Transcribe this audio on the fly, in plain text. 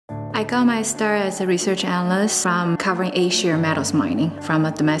I got my start as a research analyst from covering A-share metals mining from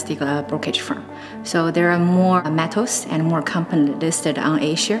a domestic brokerage firm. So there are more metals and more companies listed on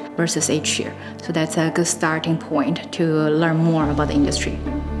A-share versus H-share. So that's a good starting point to learn more about the industry.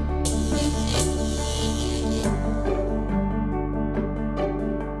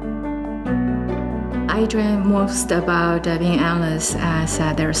 I dream most about being an analyst as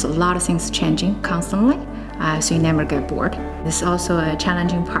there's a lot of things changing constantly, so you never get bored. It's also a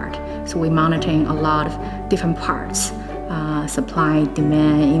challenging part, so we're monitoring a lot of different parts, supply,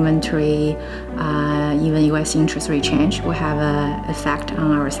 demand, inventory, even US interest rate change will have an effect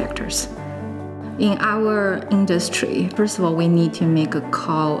on our sectors. In our industry, first of all, we need to make a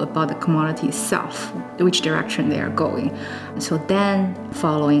call about the commodity itself, which direction they are going. So then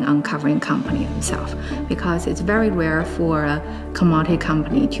following uncovering company themselves, because it's very rare for a commodity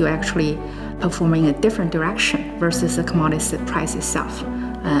company to actually perform in a different direction versus the commodity price itself.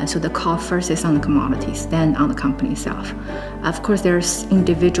 So the call first is on the commodities, then on the company itself. Of course, there's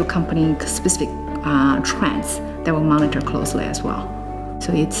individual company specific trends that we'll monitor closely as well.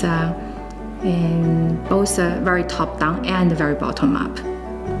 So it's in both very top-down and very bottom-up.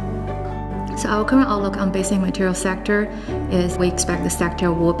 So our current outlook on basic material sector is we expect the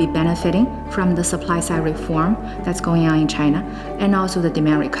sector will be benefiting from the supply side reform that's going on in China and also the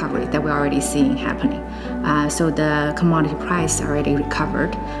demand recovery that we're already seeing happening. So the commodity price already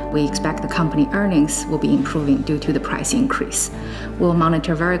recovered. We expect the company earnings will be improving due to the price increase. We'll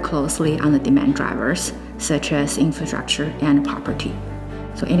monitor very closely on the demand drivers such as infrastructure and property.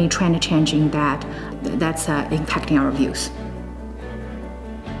 So any trend changing that's impacting our views.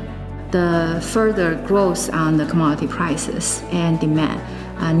 The further growth on the commodity prices and demand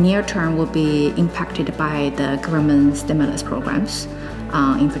near term will be impacted by the government stimulus programs,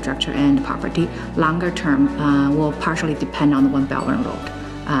 infrastructure and property. Longer term will partially depend on the One Belt One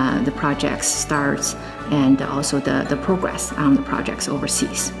Road, the projects starts and also the progress on the projects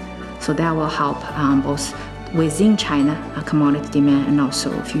overseas. So that will help both within China commodity demand and also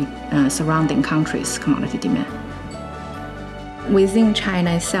a few surrounding countries commodity demand. Within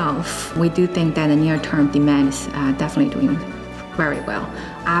China itself, we do think that the near-term demand is definitely doing very well.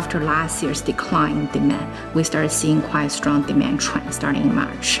 After last year's decline in demand, we started seeing quite strong demand trend starting in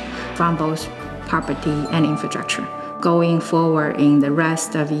March from both property and infrastructure. Going forward in the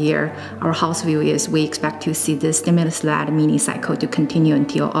rest of the year, our house view is we expect to see the stimulus-led mini cycle to continue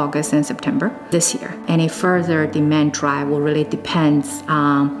until August and September this year. Any further demand drive will really depend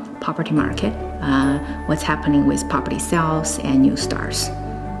on property market, what's happening with property sales and new starts.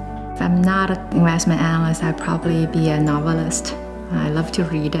 If I'm not an investment analyst, I'd probably be a novelist. I love to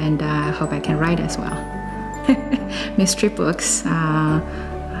read and I hope I can write as well. Mystery books,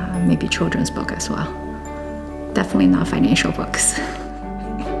 maybe children's book as well. Definitely not financial books.